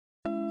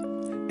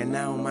And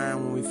I don't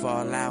mind when we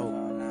fall out,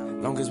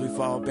 long as we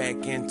fall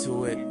back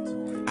into it.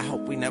 I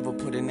hope we never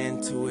put an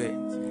end to it,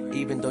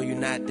 even though you're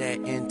not that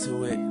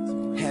into it.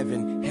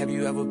 Heaven, have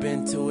you ever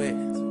been to it?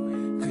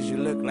 Cause you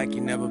look like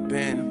you never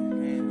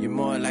been. You're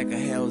more like a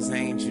hell's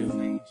angel,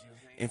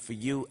 and for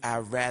you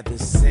I'd rather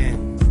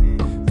sin.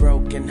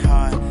 Broken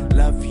heart,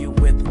 love you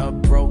with a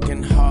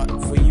broken heart.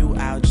 For you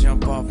I'll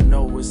jump off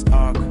Noah's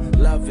Ark.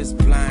 Love is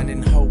blind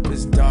and hope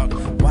is dark.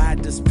 Why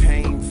does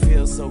pain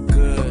feel so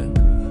good?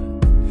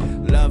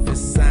 Love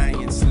is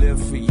science, live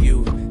for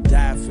you,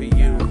 die for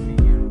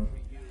you,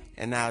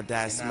 and I'll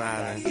die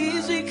smiling.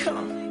 Easy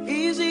come,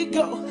 easy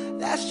go,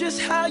 that's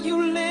just how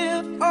you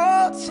live.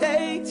 Oh,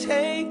 take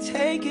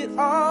it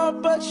all,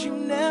 but you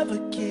never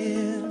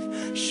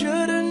give.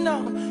 Should've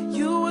known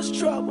you was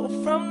trouble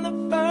from the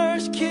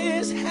first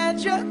kiss. Had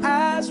your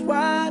eyes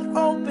wide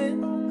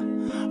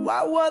open,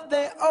 why were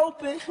they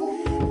open?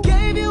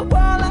 Gave you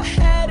all I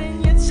had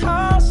and you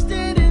tossed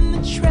it in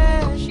the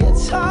trash. You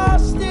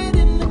tossed it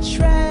in the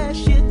trash,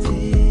 you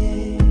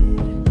did.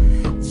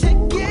 To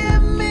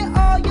give me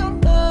all your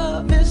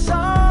love is all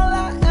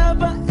I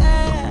ever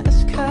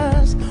ask.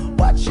 Cause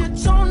what you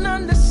don't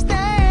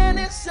understand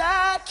is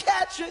I'd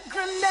catch a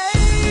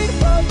grenade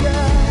for ya,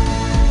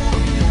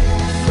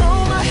 throw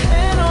my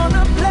hand on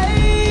a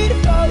blade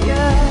for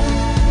ya,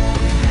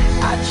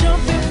 I'd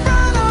jump in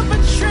front of a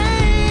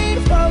train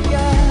for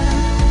ya.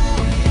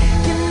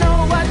 You know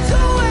I'd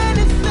do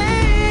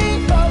anything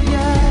for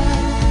ya.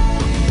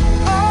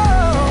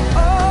 Oh,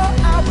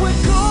 I would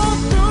go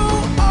through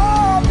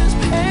all this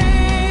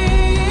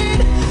pain,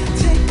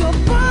 take a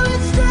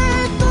bullet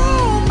straight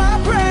through my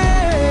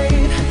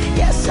brain.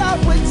 Yes, I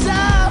would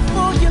die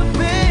for you,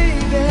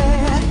 baby,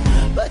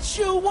 but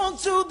you won't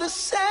do the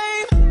same.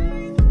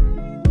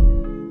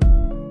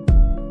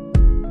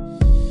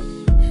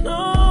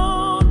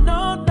 No,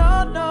 no, no,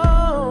 no.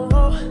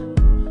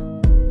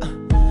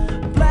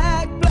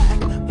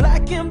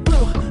 Black and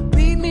blue,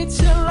 beat me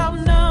till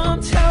I'm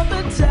numb. Tell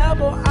the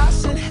devil I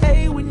said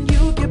hey when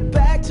you get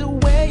back to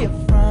where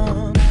you're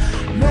from.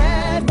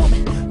 Mad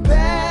woman,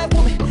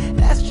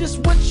 that's just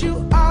what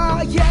you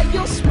are. Yeah,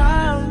 you'll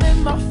smile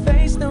in my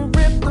face, then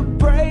rip the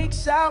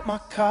brakes out my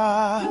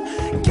car.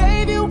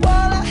 Gave you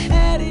all I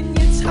had and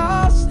you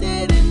tossed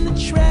it in the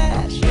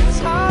trash. You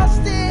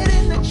tossed it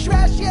in the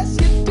trash, yes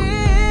you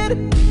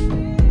did.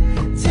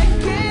 To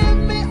give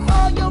me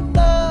all your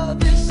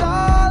love is all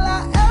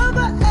I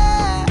ever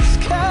ask.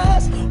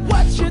 Cause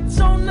what you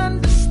don't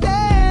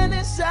understand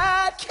is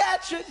I'd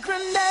catch a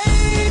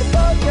grenade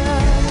for ya,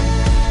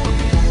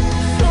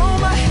 throw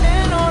my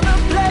hand on a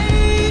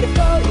blade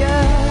for ya,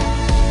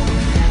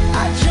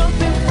 I'd jump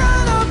in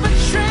front of a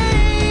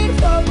train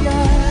for ya.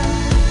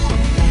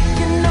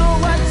 You know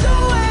I'd do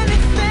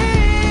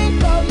anything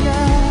for ya.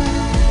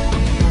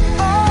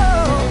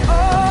 Oh,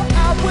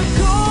 I would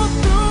go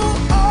through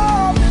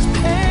all this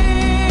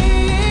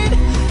pain,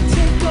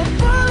 take a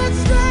bullet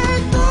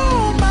straight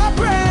through my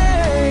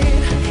brain.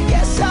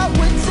 Yes, I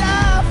would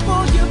die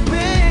for you,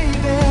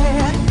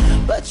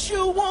 baby, but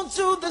you won't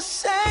do the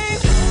same.